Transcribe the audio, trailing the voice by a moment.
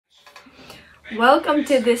Welcome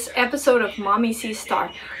to this episode of Mommy Sees Star.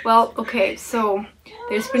 Well, okay, so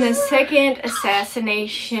there's been a second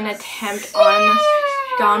assassination attempt on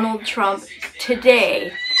Donald Trump today.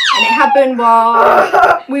 And it happened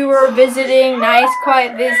while we were visiting, nice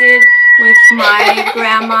quiet visit with my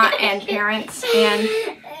grandma and parents. And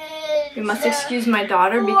you must excuse my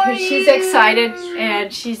daughter because she's excited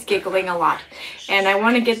and she's giggling a lot. And I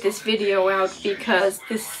want to get this video out because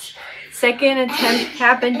this second attempt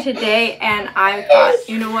happened today, and I thought,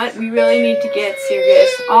 you know what, we really need to get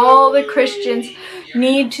serious. All the Christians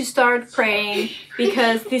need to start praying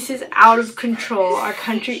because this is out of control. Our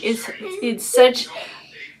country is such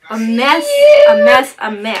a mess.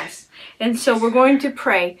 And so we're going to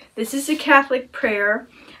pray. This is a Catholic prayer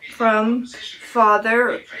from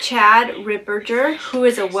Father Chad Ripperger, who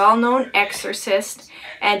is a well-known exorcist,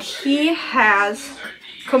 and he has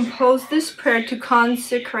composed this prayer to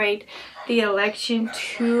consecrate the election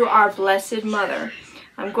to our Blessed Mother.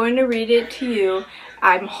 I'm going to read it to you.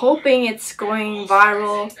 I'm hoping it's going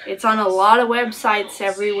viral. It's on a lot of websites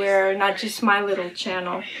everywhere, not just my little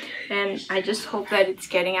channel. And I just hope that it's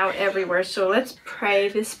getting out everywhere. So let's pray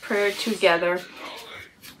this prayer together.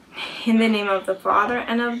 In the name of the Father,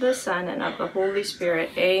 and of the Son, and of the Holy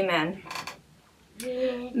Spirit. Amen.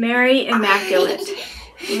 Mary Immaculate,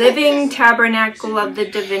 living tabernacle of the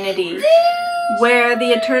Divinity, where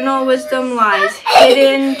the eternal wisdom lies,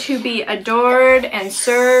 hidden to be adored and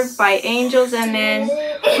served by angels and men,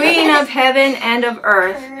 Queen of heaven and of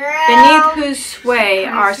earth, beneath whose sway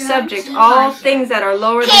are subject all things that are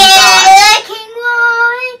lower than God.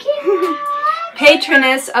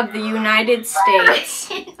 Patroness of the United States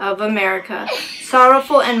of America,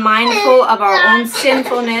 sorrowful and mindful of our own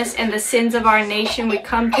sinfulness and the sins of our nation, we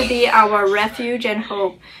come to thee, our refuge and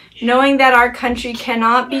hope, knowing that our country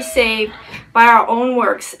cannot be saved by our own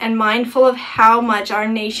works, and mindful of how much our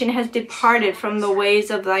nation has departed from the ways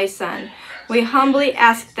of thy Son. We humbly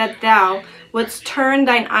ask that thou wouldst turn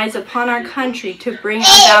thine eyes upon our country to bring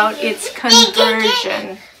about its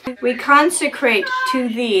conversion. We consecrate to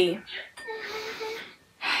thee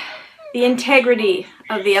the integrity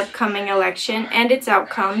of the upcoming election and its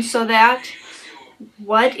outcome, so that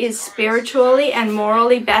what is spiritually and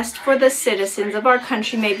morally best for the citizens of our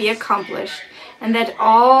country may be accomplished, and that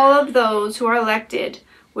all of those who are elected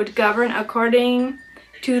would govern according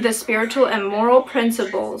to the spiritual and moral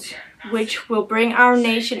principles which will bring our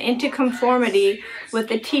nation into conformity with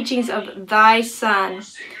the teachings of thy Son.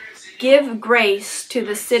 Give grace to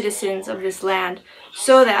the citizens of this land,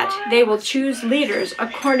 so that they will choose leaders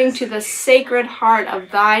according to the sacred heart of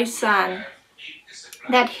thy Son,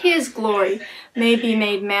 that his glory may be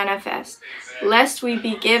made manifest, lest we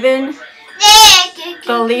be given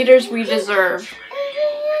the leaders we deserve.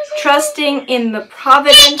 Trusting in the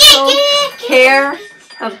providential care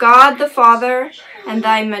of God the Father and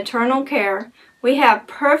thy maternal care, we have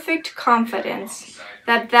perfect confidence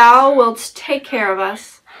that thou wilt take care of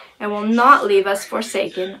us and will not leave us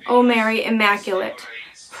forsaken. O Mary Immaculate,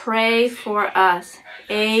 pray for us.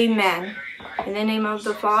 Amen. In the name of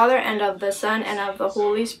the Father, and of the Son, and of the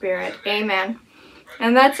Holy Spirit. Amen.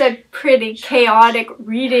 And that's a pretty chaotic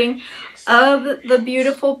reading of the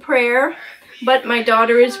beautiful prayer, but my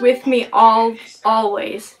daughter is with me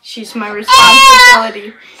always. She's my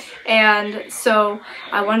responsibility. And so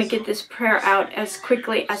I want to get this prayer out as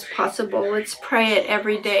quickly as possible. Let's pray it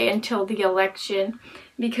every day until the election,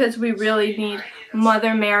 because we really need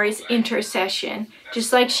Mother Mary's intercession.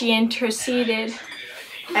 Just like she interceded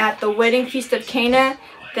at the wedding feast of Cana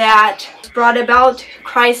that brought about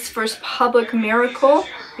Christ's first public miracle,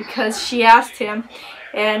 because she asked him,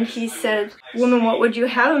 and he said, "Woman, what would you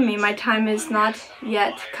have of me? My time is not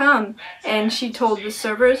yet come." And she told the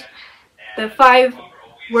servers the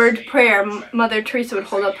 5-word prayer. Mother Teresa would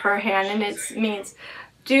hold up her hand, and it means,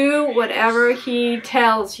 do whatever he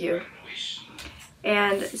tells you.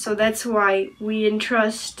 And so that's why we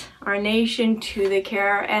entrust our nation to the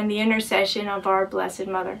care and the intercession of our Blessed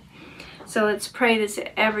Mother. So let's pray this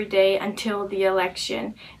every day until the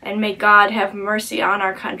election, and may God have mercy on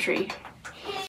our country.